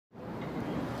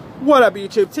What up,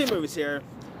 YouTube? Team Movies here.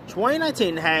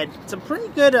 2019 had some pretty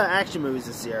good action movies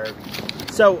this year.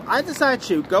 So I decided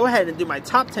to go ahead and do my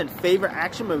top 10 favorite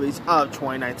action movies of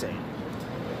 2019.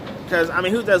 Because, I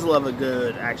mean, who doesn't love a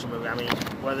good action movie? I mean,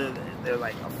 whether they're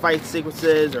like fight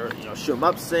sequences or, shoot 'em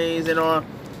up scenes and all.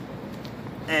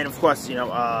 And of course,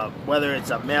 whether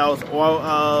it's males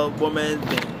or women,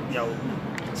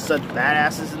 such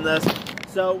badasses in this.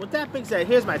 So with that being said,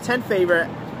 here's my 10 favorite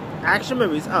action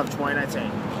movies of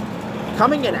 2019.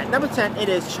 Coming in at number 10, it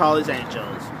is Charlie's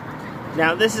Angels.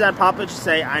 Now, this is unpopular to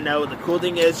say, I know. The cool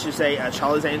thing is to say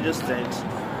Charlie's Angels stinks.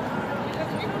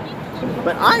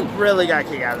 But I really got a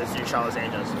kick out of this new Charlie's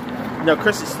Angels.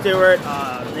 Kristen Stewart,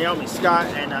 Naomi Scott,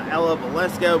 and Ella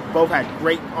Balinska both had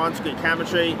great on-screen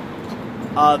chemistry.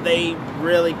 They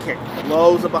really kicked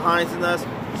loads of behinds in this.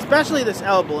 Especially this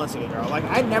Ella Balinska girl.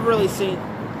 I never really seen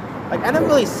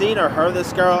or heard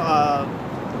this girl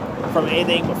from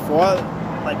anything before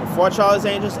Charlie's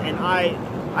Angels, and I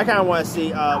kind of want to see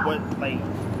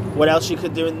what else she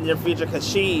could do in the near future, because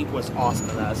she was awesome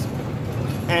in this.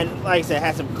 And like I said,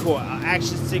 had some cool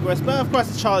action sequence, but of course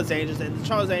it's Charlie's Angels, and the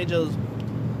Charlie's Angels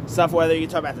stuff, whether you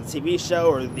talk about the TV show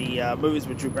or the movies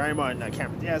with Drew Barrymore and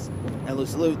Cameron Diaz and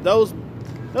Lucy Liu, those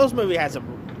movies had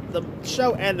the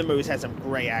show and the movies had some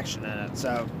great action in it.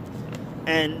 So,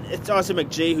 and it's also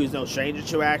McGee, who's no stranger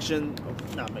to action. Oh,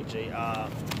 not McGee.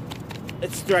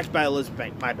 It's directed by Elizabeth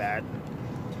Banks. My bad.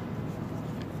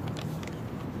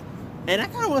 And I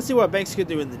kind of want to see what Banks could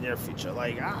do in the near future.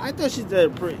 I thought she did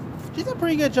a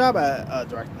pretty good job at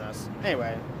directing this.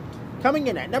 Anyway, coming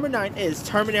in at number 9 is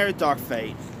Terminator: Dark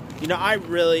Fate.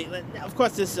 Of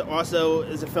course, this also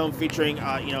is a film featuring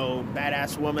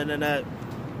badass woman in it.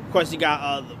 Of course, you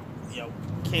got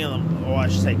Queen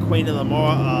of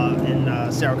Lamora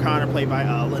and Sarah Connor, played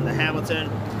by Linda Hamilton.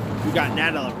 You got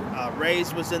Natalie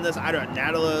Reyes was in this. I thought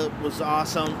Natalie was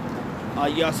awesome.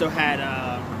 You also had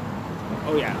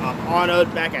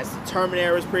Arnold back as the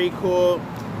Terminator was pretty cool.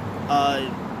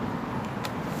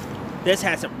 This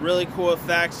had some really cool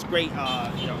effects, great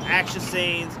action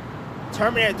scenes.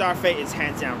 Terminator: Dark Fate is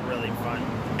hands down really fun,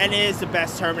 and it is the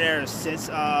best Terminator since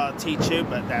T2,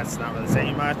 but that's not really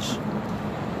saying much.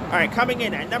 All right, coming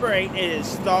in at number 8 is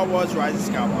Star Wars: Rise of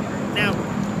Skywalker. Now,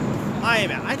 I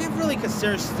never really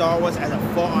consider Star Wars as a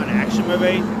full-on action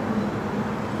movie.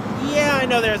 Yeah, I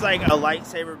know there's a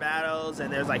lightsaber battles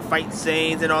and there's fight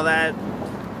scenes and all that,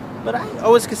 but I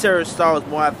always consider Star Wars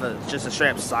more of just a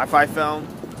straight-up sci-fi film.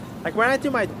 When I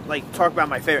do my talk about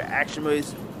my favorite action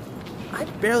movies, I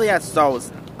barely had Star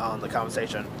Wars on the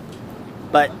conversation.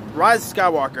 But Rise of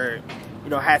Skywalker,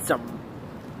 had some,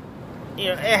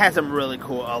 it had some really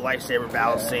cool lightsaber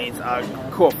battle scenes,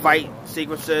 cool fight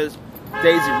sequences.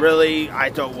 Daisy Ridley, I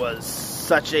thought, was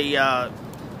such a,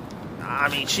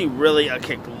 she really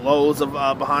kicked loads of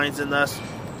behinds in this.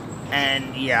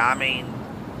 And, yeah,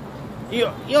 you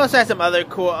also had some other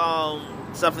cool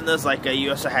stuff in this, you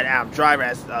also had Adam Driver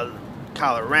as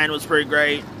Kylo Ren was pretty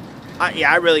great.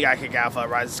 I really got a kick out of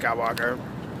Rise of Skywalker.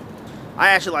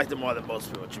 I actually liked it more than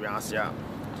most people, to be honest, yeah.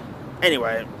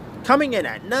 Anyway, coming in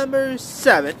at number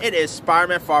 7, it is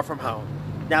Spider-Man: Far From Home.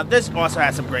 Now, this also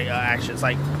has some great actions,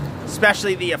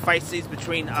 especially the fight scenes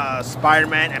between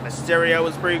Spider-Man and Mysterio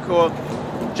was pretty cool.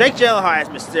 Jake Gyllenhaal as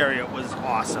Mysterio was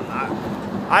awesome.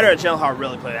 I thought Gyllenhaal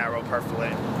really played that role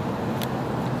perfectly.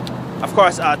 Of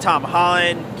course, Tom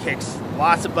Holland kicks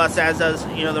lots of butts, as does,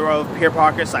 the role of Peter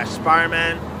Parker /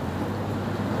 Spider-Man.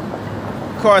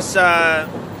 Of course,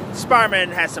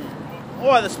 Spider-Man has some,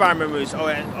 or the Spider-Man movies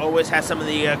always has some of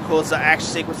the coolest action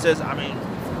sequences. Of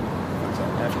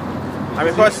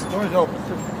course,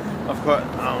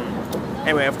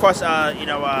 anyway, of course,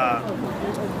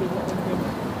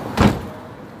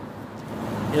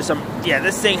 this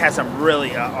thing has some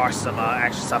really awesome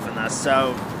action stuff in this.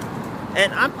 So,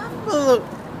 and I'm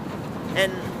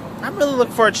really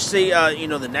looking forward to see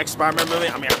the next Spider-Man movie.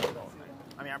 I'm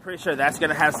pretty sure that's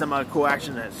gonna have some cool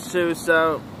action in it too.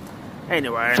 So,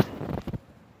 anyway,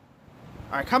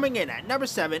 all right, coming in at number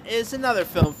 7 is another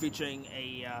film featuring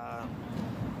a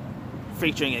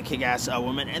kick-ass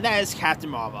woman, and that is Captain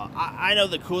Marvel. I know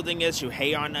the cool thing is you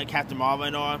hate on Captain Marvel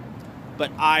and all,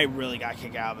 but I really got a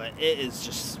kick out of it. It is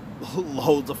just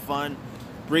loads of fun.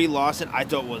 Brie Larson, I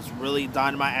thought, was really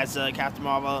dynamite as Captain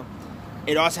Marvel.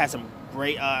 It also had some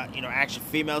great, action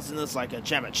females in this,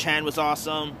 Gemma Chan was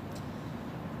awesome.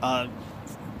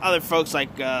 Other folks like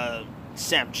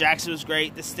Sam Jackson was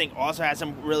great. This thing also had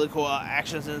some really cool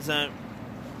actions in it.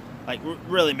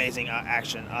 Really amazing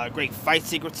action. Great fight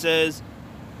sequences.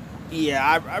 Yeah,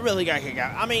 I really got a kick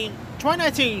out.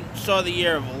 2019 saw the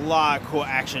year of a lot of cool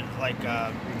action,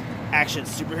 action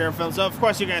superhero films. So, of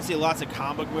course, you're going to see lots of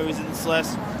comic book movies in this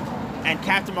list. And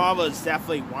Captain Marvel is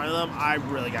definitely one of them. I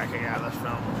really got a kick out of this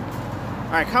film.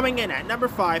 Alright, coming in at number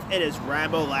 5, it is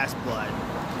Rambo Last Blood.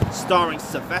 Starring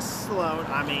Sylvester Stallone.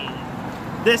 I mean,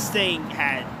 this thing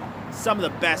had some of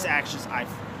the best actions I've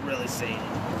really seen.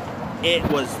 It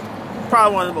was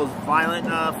probably one of the most violent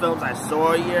films I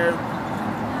saw a year.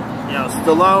 You know,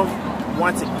 Stallone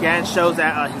once again shows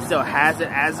that he still has it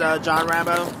as John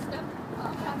Rambo.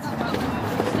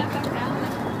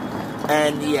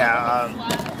 And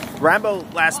yeah, Rambo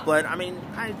Last Blood, I mean,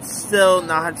 I'm still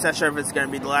not 100% sure if it's going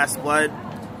to be the Last Blood,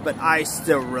 but I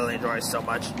still really enjoy it so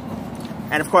much.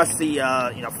 And of course, the you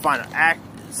know, final act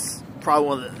is probably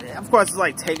one of the, of course, it's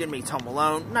like Taking Me Home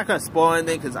Alone. I'm not going to spoil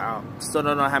anything because I still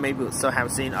don't know how many people still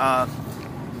haven't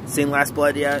seen Last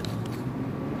Blood yet.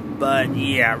 But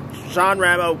yeah, John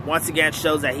Rambo once again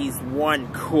shows that he's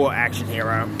one cool action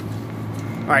hero.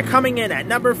 Alright, coming in at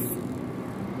number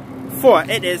 4,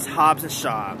 it is Hobbs and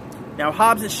Shaw. Now,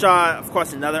 Hobbs and Shaw, of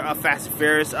course, another Fast and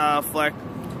Furious flick,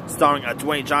 starring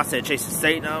Dwayne Johnson and Jason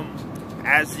Statham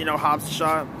as, you know, Hobbs and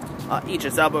Shaw.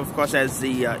 Idris Elba, of course, as the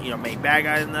you know, main bad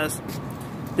guy in this.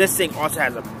 This thing also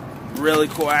has a really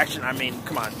cool action. I mean,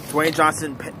 come on, Dwayne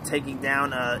Johnson taking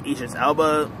down Idris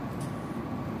Elba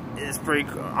is pretty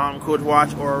cool to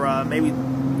watch. Or maybe,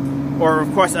 or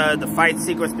of course, the fight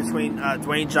sequence between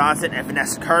Dwayne Johnson and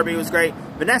Vanessa Kirby was great.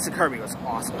 Vanessa Kirby was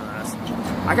awesome in this.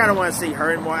 I kind of want to see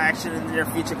her in more action in the near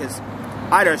future because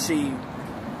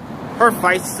her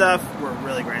fight stuff were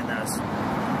really great in this.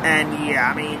 And yeah,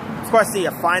 I mean, of course, the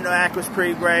final act was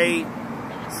pretty great.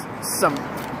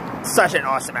 Such an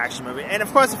awesome action movie. And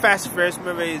of course, the Fast and Furious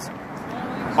movies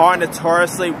are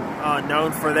notoriously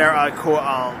known for their cool,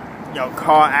 you know,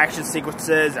 car action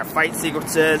sequences, their fight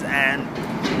sequences, and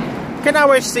cannot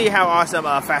wait to see how awesome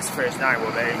Fast and Furious 9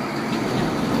 will be.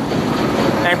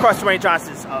 And of course, Dwayne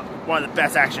Johnson is one of the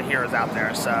best action heroes out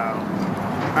there. So,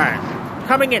 all right,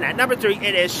 coming in at number 3,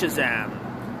 it is Shazam.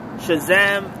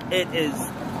 Shazam, it is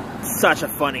such a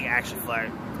funny action flick.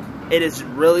 It is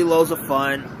really loads of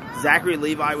fun. Zachary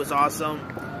Levi was awesome.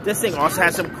 This thing also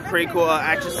has some pretty cool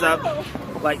action stuff,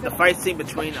 like the fight scene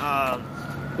between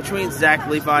Zach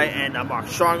Levi and Mark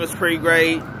Strong was pretty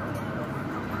great.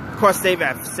 Of course, David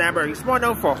F. Sandberg, he's more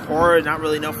known for horror, not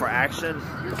really known for action.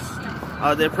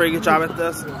 Did a pretty good job at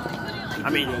this. I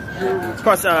mean, of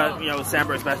course, you know,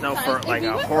 Sandberg's best known for like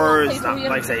horror. He's not,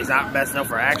 like I say, he's not best known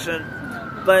for action.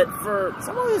 But for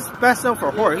someone who's best known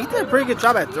for horror, he did a pretty good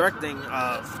job at directing,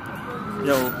 you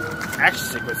know, action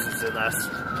sequences in this.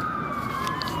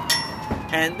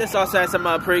 And this also has some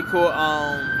pretty cool,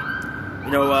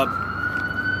 you know,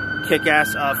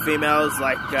 kick-ass females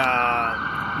like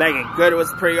Megan Good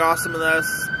was pretty awesome in this.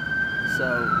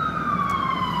 So,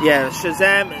 yeah,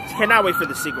 Shazam. Cannot wait for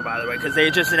the sequel, by the way, because they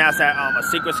just announced that a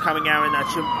sequel's coming out in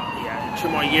 2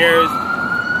 more years.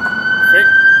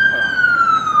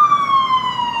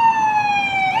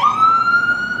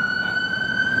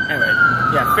 Anyway,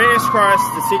 yeah, fingers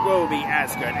crossed the sequel will be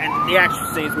as good, and the action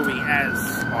scenes will be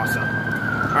as awesome.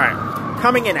 Alright,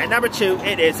 coming in at number 2,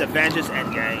 it is Avengers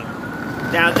Endgame.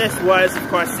 Now, this was, of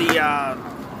course, the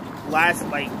last,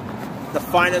 like, the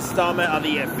final installment of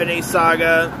the Infinity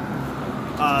Saga.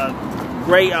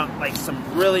 Great, like,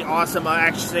 some really awesome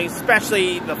action scenes,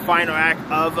 especially the final act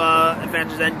of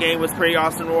Avengers Endgame was pretty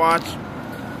awesome to watch.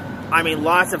 I mean,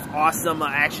 lots of awesome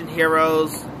action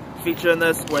heroes featured in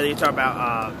this, whether you talk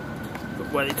about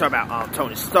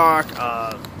Tony Stark, you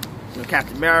know,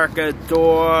 Captain America,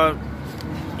 Thor,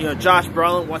 you know, Josh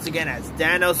Brolin once again as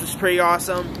Thanos was pretty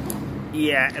awesome.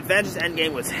 Yeah, Avengers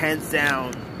Endgame was hands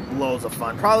down loads of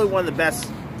fun. Probably one of the best.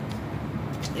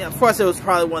 Yeah, of course, it was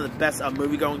probably one of the best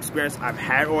movie-going experience I've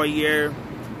had all year,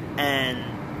 and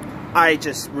I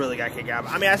just really got kicked out.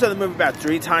 I mean, I saw the movie about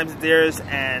 3 times in theaters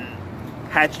and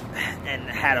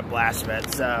had a blast with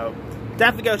it. So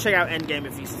definitely go check out Endgame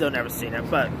if you've still never seen it.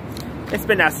 But it's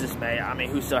been out since May. I mean,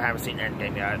 who still haven't seen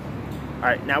Endgame yet? All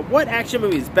right, now what action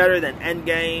movie is better than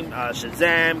Endgame,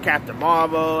 Shazam, Captain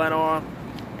Marvel, and all?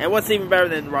 And what's even better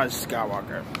than Rise of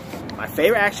Skywalker? My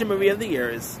favorite action movie of the year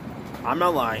is, I'm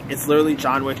not lying, it's literally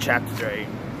John Wick Chapter 3.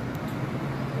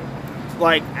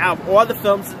 Like, out of all the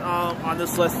films on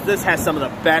this list, this has some of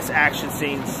the best action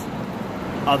scenes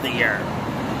of the year.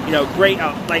 You know, great,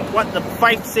 like, what the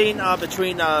fight scene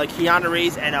between Keanu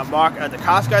Reeves and Mark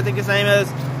Dacascos, I think his name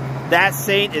is. That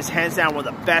scene is hands down one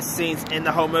of the best scenes in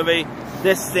the whole movie.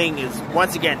 This thing is,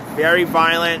 once again, very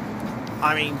violent.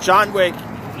 I mean, John Wick,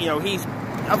 you know,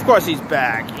 of course he's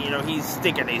back. You know, he's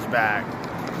sticking, he's back.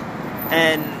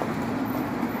 And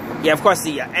Yeah, of course,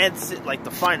 the like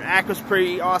the final act was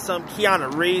pretty awesome.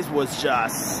 Keanu Reeves was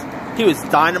he was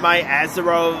dynamite as the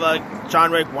role of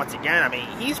John Wick once again. I mean,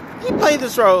 he played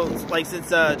this role like since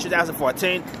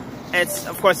 2014, and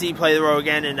of course he played the role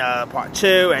again in part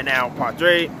 2 and now part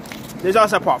 3. There's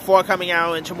also part 4 coming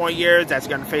out in 2 more years. That's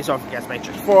going to face off against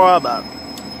Matrix 4. But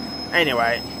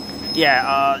anyway,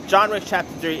 yeah, John Wick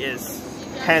Chapter 3 is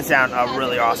hands down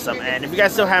really awesome. And if you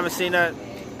guys still haven't seen it,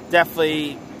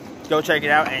 definitely go check it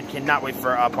out, and cannot wait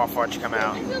for part 4 to come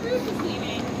out.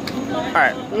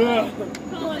 Alright.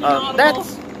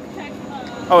 That's...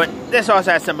 Oh, and this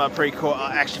also has some pretty cool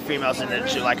action females in it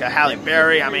too, like Halle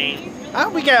Berry. I mean, I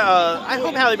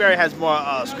hope Halle Berry has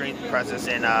more screen presence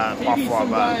in part 4,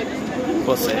 but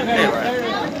we'll see. Anyway.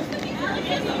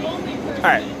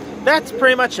 Alright, that's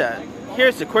pretty much it.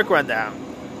 Here's the quick rundown.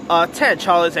 10,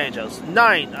 Charlie's Angels.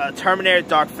 9, Terminator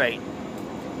Dark Fate.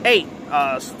 8,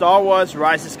 Star Wars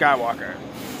Rise of Skywalker.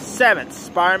 7,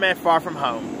 Spider-Man Far From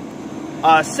Home.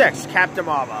 6, Captain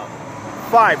Marvel.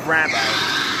 5, Rambo.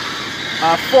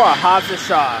 4, Hobbs and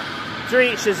Shaw.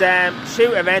 3, Shazam.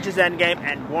 2, Avengers Endgame.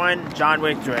 And 1, John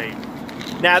Wick 3.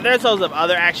 Now, there's loads of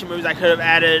other action movies I could have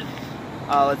added.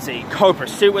 Let's see, Code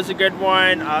Pursuit was a good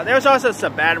one. There was also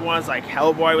some bad ones, like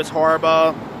Hellboy was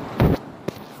horrible.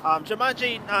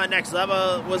 Jumanji Next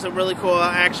Level was a really cool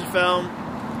action film.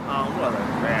 What other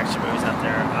great action movies out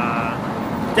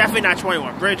there? Definitely not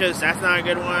 21 Bridges. That's not a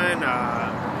good one.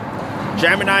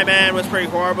 Gemini Man was pretty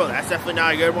horrible. That's definitely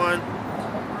not a good one.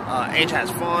 Angel Has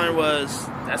Fallen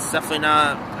that's definitely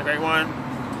not a great one.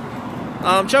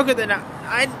 Joker,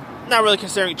 I'm not really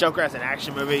considering Joker as an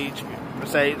action movie per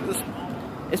se.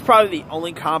 It's probably the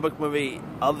only comic book movie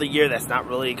of the year that's not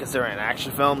really considered an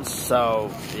action film.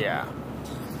 So yeah.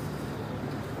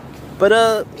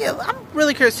 But, yeah, I'm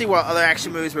really curious to see what other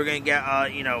action movies we're going to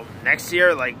get, you know, next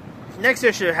year. Like, next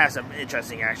year should have some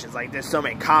interesting actions. Like, there's so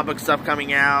many comic book stuff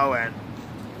coming out.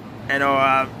 And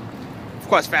of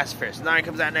course, Fast and Furious 9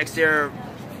 comes out next year.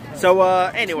 So,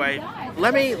 anyway,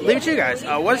 let me leave it to you guys.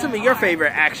 What are some of your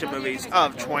favorite action movies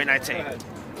of 2019?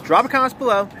 Drop a comment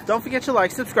below. Don't forget to like,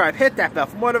 subscribe, hit that bell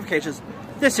for more notifications.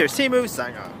 This here's C-Movies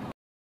signing off.